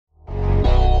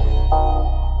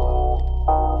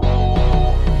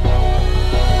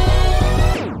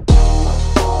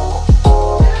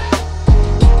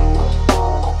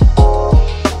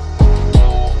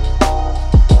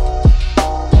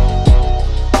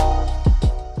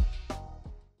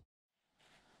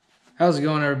How's it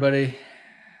going, everybody?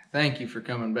 Thank you for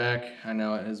coming back. I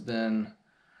know it has been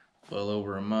well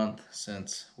over a month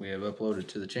since we have uploaded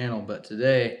to the channel, but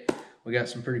today we got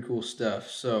some pretty cool stuff.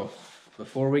 So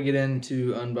before we get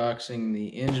into unboxing the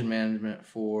engine management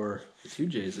for the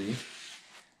 2JZ,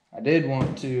 I did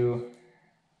want to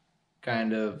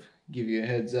kind of give you a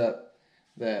heads up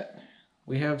that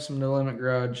we have some No Limit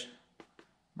Garage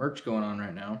merch going on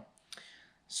right now.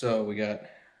 So we got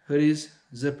hoodies,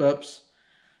 zip-ups,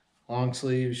 long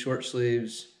sleeves, short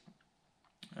sleeves.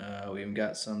 We even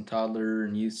got some toddler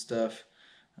and youth stuff.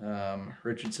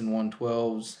 Richardson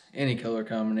 112s, any color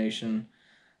combination.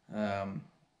 And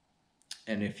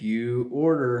if you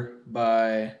order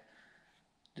by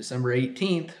December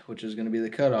 18th, which is going to be the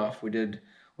cutoff, we did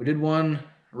one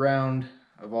round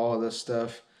of all of this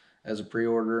stuff as a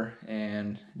pre-order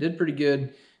and did pretty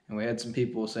good. And we had some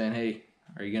people saying, "Hey,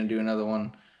 are you going to do another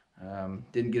one?"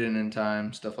 Didn't get in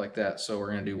time, stuff like that. So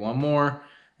we're going to do one more,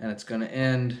 and it's going to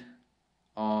end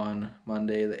on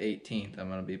Monday the 18th. I'm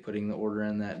going to be putting the order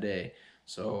in that day.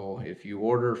 So if you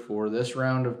order for this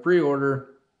round of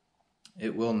pre-order,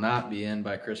 it will not be in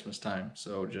by Christmas time.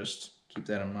 So just keep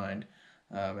that in mind.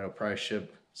 It'll probably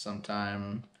ship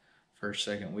sometime first,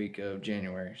 second week of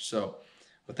January. So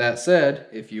with that said,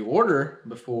 if you order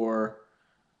before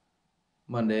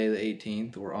Monday the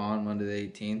 18th or on Monday the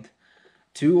 18th,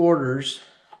 2 orders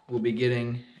will be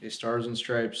getting a Stars and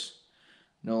Stripes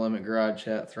No Limit Garage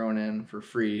hat thrown in for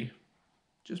free,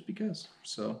 just because.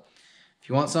 So if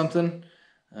you want something,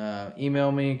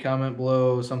 email me, comment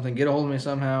below, something, get a hold of me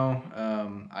somehow.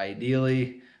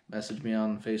 Ideally, message me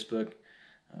on Facebook,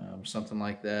 something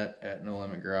like that at No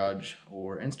Limit Garage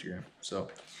or Instagram. So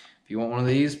if you want one of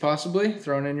these possibly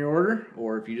thrown in your order,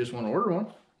 or if you just want to order one,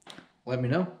 let me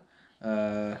know.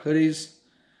 Hoodies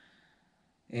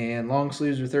and long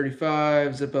sleeves are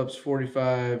 35, zip-ups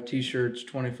 45, t-shirts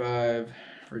 25,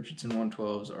 Richardson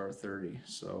 112s are 30.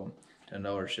 So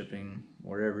 $10 shipping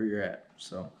wherever you're at.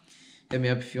 So hit me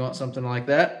up if you want something like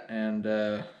that, and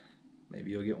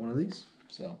maybe you'll get one of these.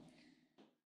 So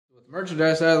with the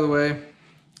merchandise out of the way,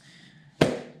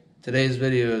 today's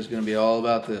video is going to be all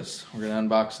about this. We're going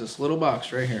to unbox this little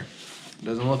box right here. It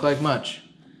doesn't look like much,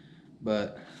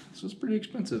 but this was pretty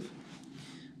expensive.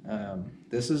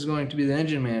 This is going to be the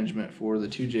engine management for the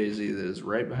 2JZ that is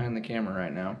right behind the camera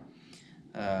right now.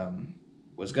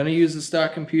 Was going to use the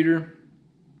stock computer.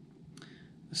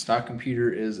 The stock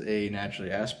computer is a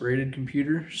naturally aspirated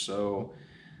computer, so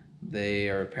they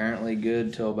are apparently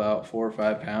good till about 4 or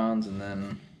 5 pounds, and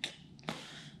then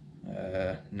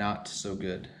not so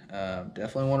good.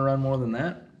 Definitely want to run more than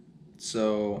that,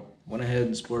 so went ahead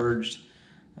and splurged.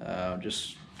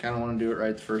 Just kind of want to do it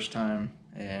right the first time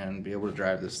and be able to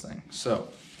drive this thing. So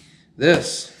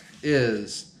this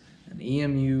is an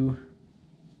EMU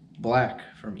black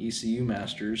from ECU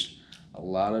Masters. A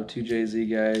lot of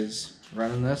 2JZ guys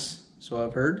running this, so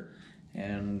I've heard,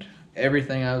 and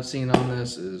everything I've seen on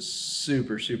this is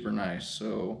super nice.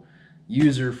 So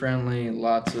user friendly,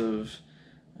 lots of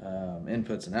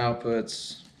inputs and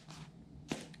outputs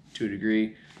to a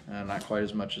degree, not quite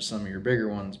as much as some of your bigger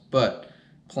ones, but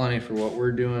plenty for what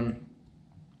we're doing.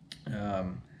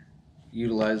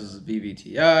 Utilizes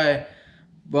VVTi,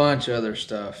 bunch of other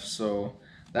stuff, so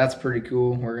that's pretty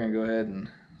cool. We're gonna go ahead and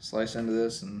slice into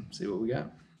this and see what we got.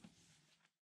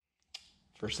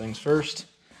 First things first,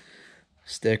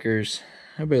 stickers.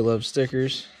 Everybody loves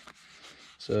stickers,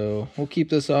 so we'll keep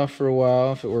this off for a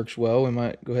while. If it works well, we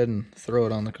might go ahead and throw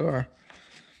it on the car,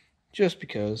 just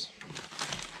because.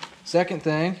 Second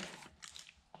thing,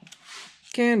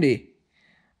 candy.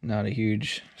 Not a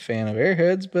huge fan of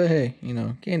Airheads, but hey, you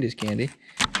know, candy's candy.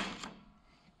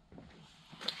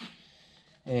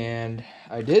 And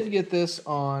I did get this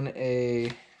on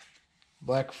a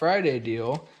Black Friday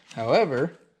deal.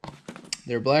 However,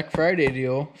 their Black Friday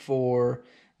deal for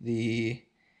the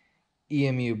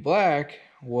EMU Black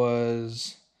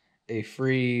was a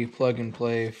free plug and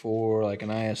play for like an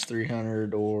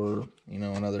IS300 or, you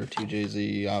know, another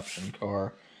 2JZ option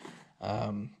car.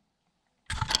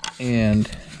 And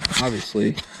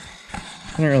obviously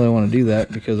I didn't really want to do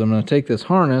that, because I'm going to take this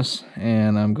harness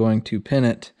and I'm going to pin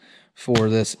it for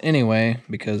this anyway,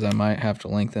 because I might have to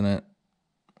lengthen it,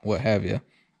 what have you.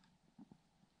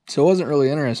 So I wasn't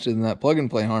really interested in that plug and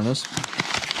play harness,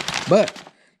 but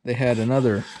they had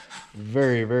another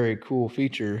very cool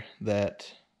feature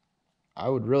that I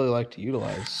would really like to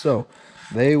utilize. So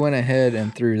they went ahead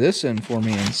and threw this in for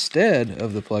me instead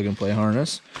of the plug and play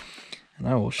harness, and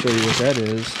I will show you what that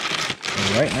is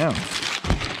right now.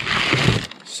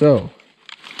 So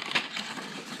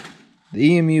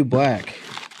the EMU Black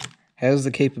has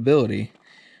the capability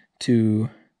to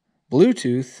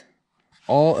Bluetooth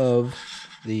all of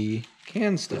the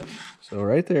can stuff. So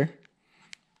right there,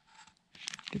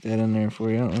 get that in there for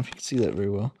you. I don't know if you can see that very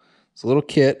well. It's a little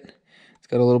kit. It's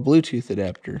got a little Bluetooth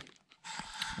adapter.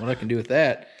 What I can do with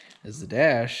that is the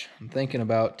dash. I'm thinking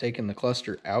about taking the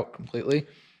cluster out completely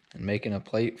and making a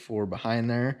plate for behind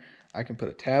there. I can put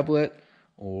a tablet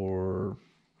or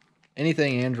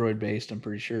anything Android based, I'm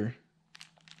pretty sure,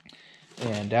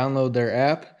 and download their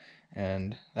app,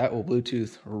 and that will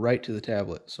Bluetooth right to the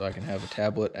tablet. So I can have a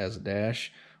tablet as a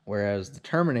dash, whereas the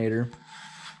Terminator,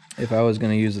 if I was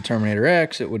going to use the Terminator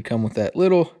X, it would come with that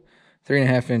little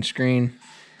 3.5-inch screen.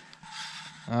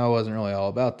 I wasn't really all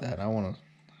about that. I want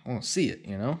to see it,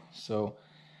 you know? So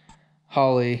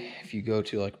Holly, if you go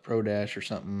to like a Pro Dash or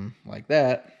something like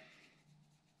that,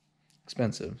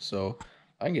 expensive. So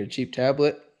I can get a cheap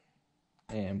tablet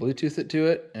and Bluetooth it to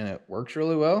it, and it works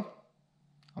really well.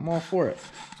 I'm all for it.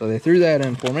 So they threw that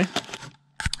in for me,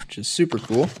 which is super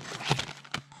cool.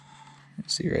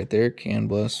 See right there, CAN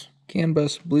bus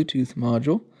Bluetooth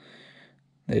module.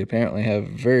 They apparently have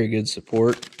very good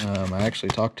support. I actually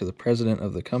talked to the president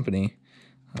of the company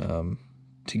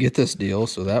to get this deal,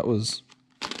 so that was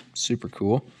super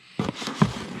cool.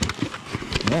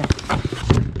 Yeah,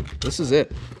 this is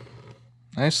it.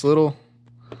 Nice little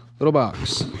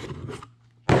box.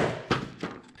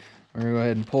 We're gonna go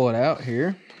ahead and pull it out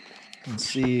here and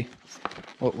see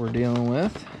what we're dealing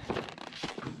with.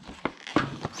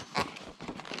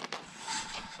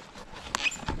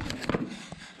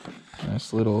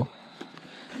 Nice little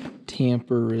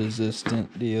tamper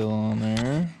resistant deal on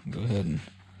there. Go ahead and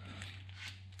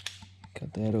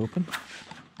cut that open.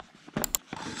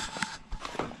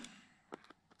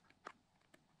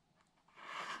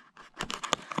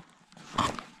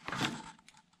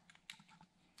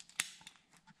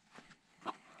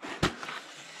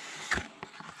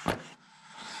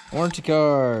 Warranty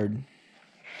card.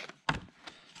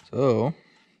 So,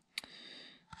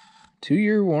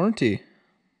 2-year warranty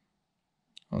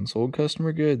on sold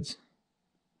customer goods.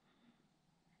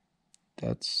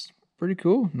 That's pretty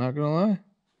cool, not gonna lie.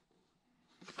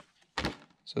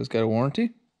 So it's got a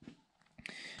warranty.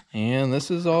 And this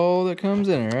is all that comes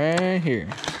in it right here.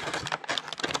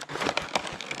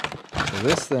 So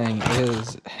this thing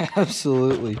is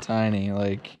absolutely tiny.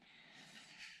 Like,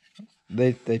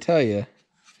 they tell you,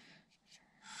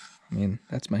 I mean,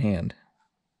 that's my hand.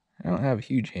 I don't have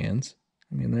huge hands.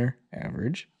 I mean, they're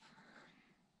average.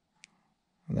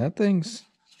 That thing's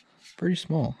pretty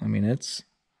small. I mean, there's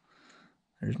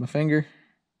my finger,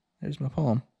 there's my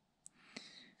palm.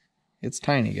 It's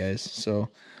tiny, guys. So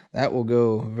that will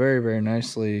go very, very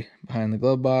nicely behind the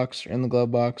glove box or in the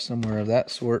glove box, somewhere of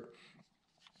that sort.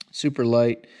 Super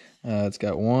light. It's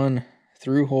got one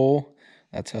through hole.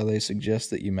 That's how they suggest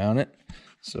that you mount it.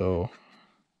 So,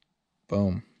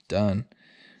 boom, done.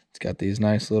 It's got these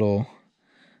nice little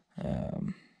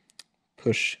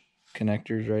push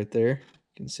connectors right there.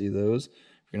 You can see those.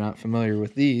 If you're not familiar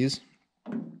with these,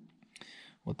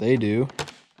 what they do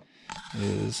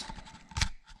is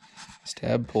this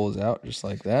tab pulls out just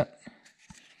like that.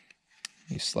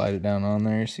 You slide it down on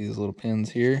there. You see these little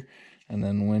pins here. And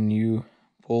then when you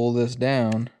pull this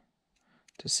down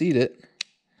to seat it,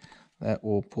 that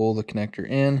will pull the connector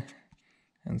in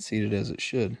and seat it as it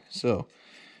should. So,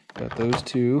 got those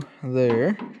two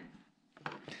there.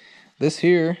 This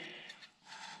here,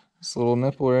 this little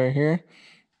nipple right here,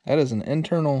 that is an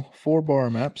internal 4-bar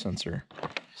map sensor.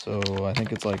 So I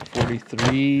think it's like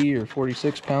 43 or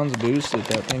 46 pounds of boost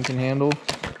that thing can handle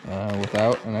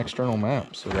without an external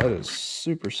map. So that is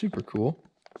super, super cool.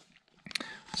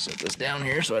 Set this down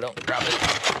here so I don't drop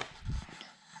it.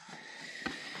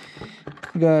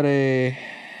 We got a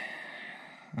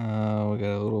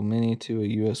little mini to a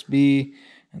USB,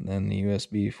 and then the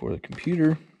USB for the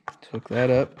computer. Hook that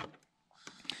up.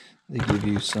 They give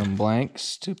you some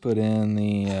blanks to put in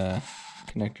the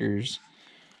connectors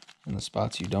in the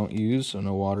spots you don't use, so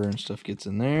no water and stuff gets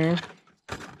in there.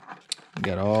 You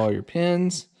got all your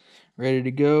pins ready to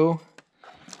go.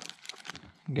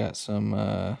 Got some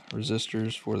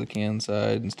resistors for the can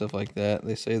side and stuff like that.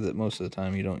 They say that most of the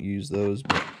time you don't use those,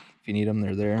 but if you need them,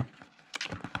 they're there.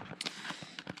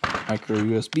 Micro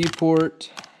USB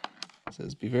port. It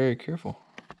says be very careful.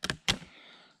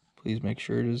 Please make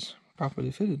sure it is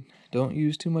properly fitted. Don't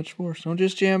use too much force. Don't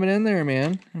just jam it in there,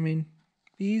 man. I mean,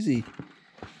 be easy.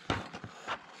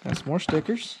 Got some more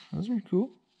stickers. Those are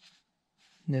cool.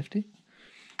 Nifty.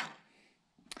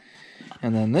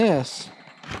 And then this,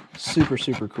 super,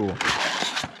 super cool.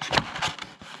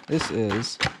 This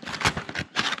is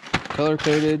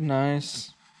color-coded,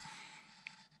 nice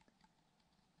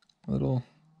little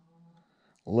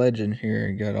legend here.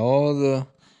 You got all the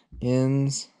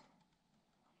ins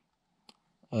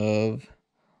of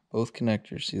both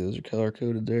connectors. See, those are color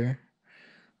coded there.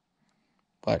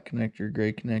 Black connector,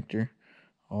 gray connector,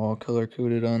 all color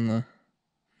coded on the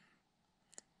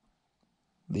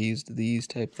these to these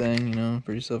type thing, you know,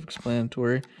 pretty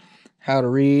self-explanatory. How to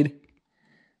read,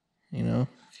 you know,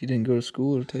 if you didn't go to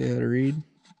school, it'll tell you how to read.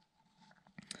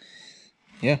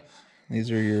 Yeah,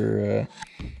 these are your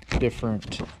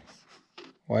different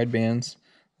wide bands,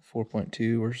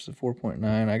 4.2 versus the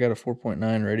 4.9. I got a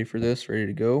 4.9 ready for this, ready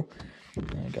to go.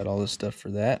 I got all this stuff for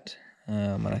that.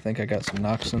 And I think I got some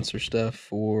knock sensor stuff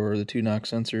for the 2 knock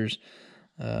sensors.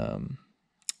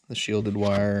 The shielded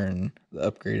wire and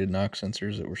the upgraded knock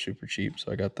sensors that were super cheap,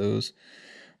 so I got those.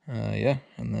 Yeah,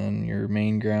 and then your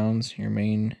main grounds, your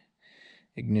main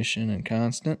ignition and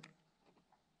constant.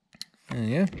 And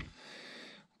yeah,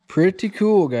 pretty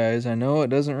cool, guys. I know it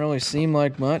doesn't really seem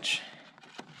like much,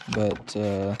 but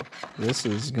this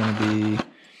is going to be,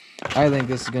 I think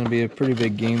this is going to be a pretty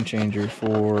big game changer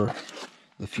for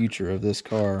the future of this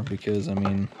car, because I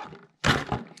mean,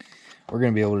 we're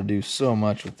going to be able to do so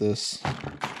much with this.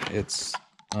 It's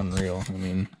unreal. I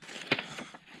mean,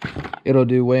 it'll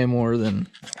do way more than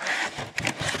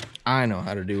I know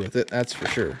how to do with it, that's for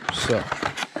sure. So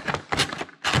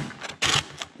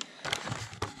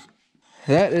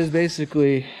that is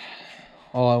basically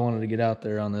all I wanted to get out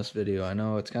there on this video. I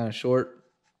know it's kind of short,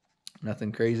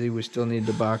 nothing crazy. We still need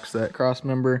to box that cross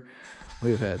member.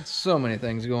 We've had so many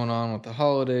things going on with the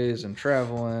holidays and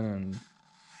traveling, and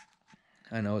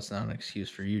I know it's not an excuse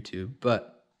for YouTube,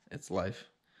 but it's life.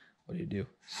 What do you do?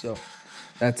 So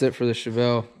that's it for the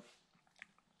Chevelle.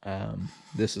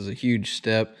 This is a huge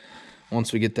step.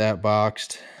 Once we get that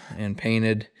boxed and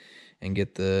painted and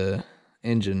get the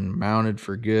engine mounted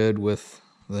for good with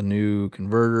the new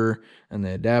converter and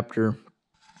the adapter,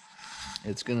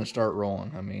 it's going to start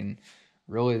rolling. I mean,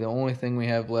 really the only thing we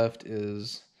have left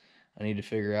is I need to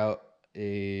figure out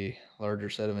a larger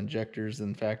set of injectors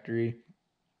than factory,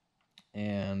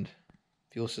 and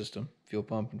fuel system, fuel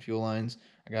pump and fuel lines.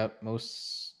 I got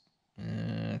most,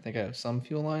 I think I have some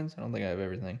fuel lines. I don't think I have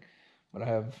everything, but I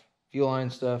have fuel line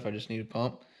stuff. I just need a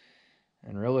pump,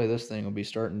 and really this thing will be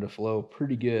starting to flow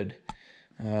pretty good.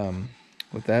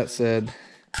 With that said,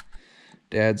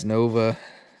 Dad's Nova,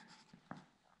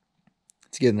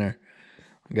 it's getting there.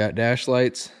 We got dash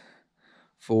lights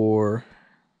for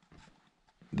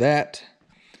that.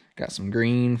 Got some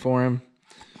green for him.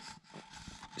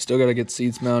 Still got to get the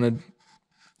seats mounted,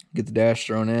 get the dash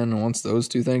thrown in, and once those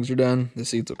 2 things are done, the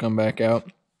seats will come back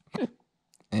out,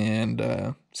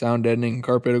 and sound deadening and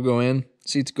carpet will go in,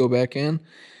 seats go back in,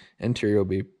 interior will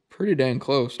be pretty dang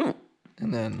close.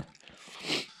 And then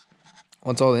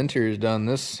once all the interior is done,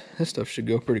 this stuff should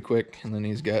go pretty quick. And then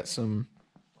he's got some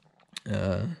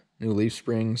new leaf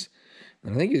springs,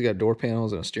 and I think he's got door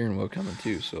panels and a steering wheel coming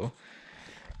too, so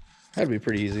that'd be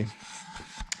pretty easy.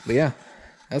 But yeah,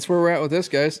 that's where we're at with this,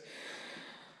 guys.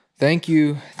 Thank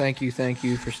you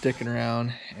for sticking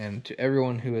around, and to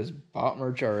everyone who has bought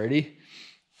merch already,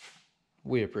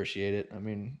 we appreciate it. I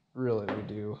mean, really, we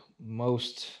do.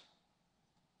 Most,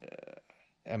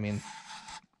 I mean,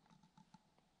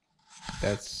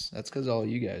 that's because of all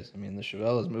you guys. I mean, the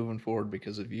Chevelle is moving forward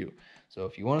because of you. So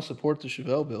if you want to support the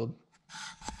Chevelle build,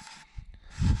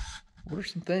 order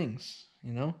some things,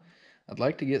 you know. I'd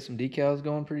like to get some decals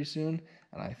going pretty soon,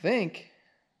 and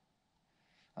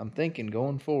I'm thinking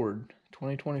going forward,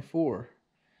 2024,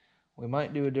 we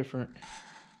might do a different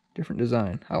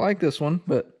design. I like this one,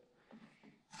 but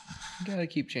you gotta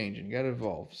keep changing, you gotta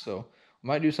evolve. So we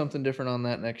might do something different on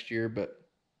that next year, but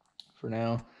for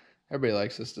now, everybody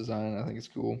likes this design. I think it's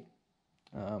cool.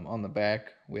 On the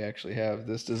back, we actually have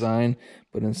this design,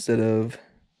 but instead of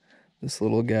this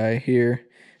little guy here,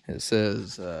 it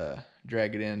says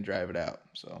drag it in, drive it out.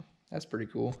 So that's pretty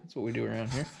cool. That's what we do around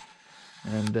here.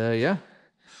 And yeah.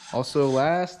 Also,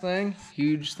 last thing,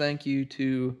 huge thank you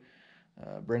to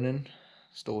Brendan.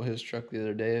 Stole his truck the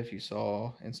other day. If you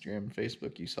saw Instagram and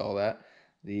Facebook, you saw that.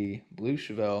 The blue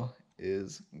Chevelle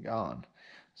is gone.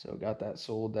 So got that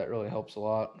sold. That really helps a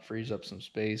lot. Frees up some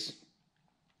space.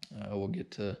 We'll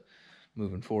get to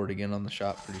moving forward again on the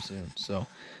shop pretty soon. So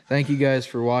thank you guys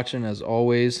for watching as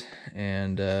always.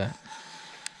 And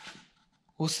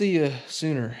we'll see you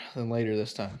sooner than later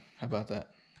this time. How about that?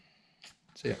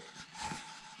 See ya.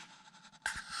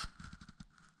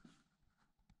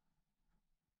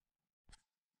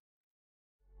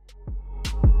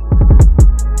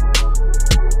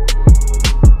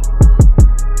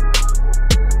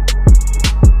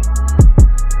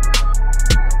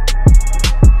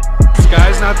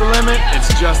 Sky's not the limit,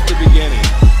 it's just the beginning.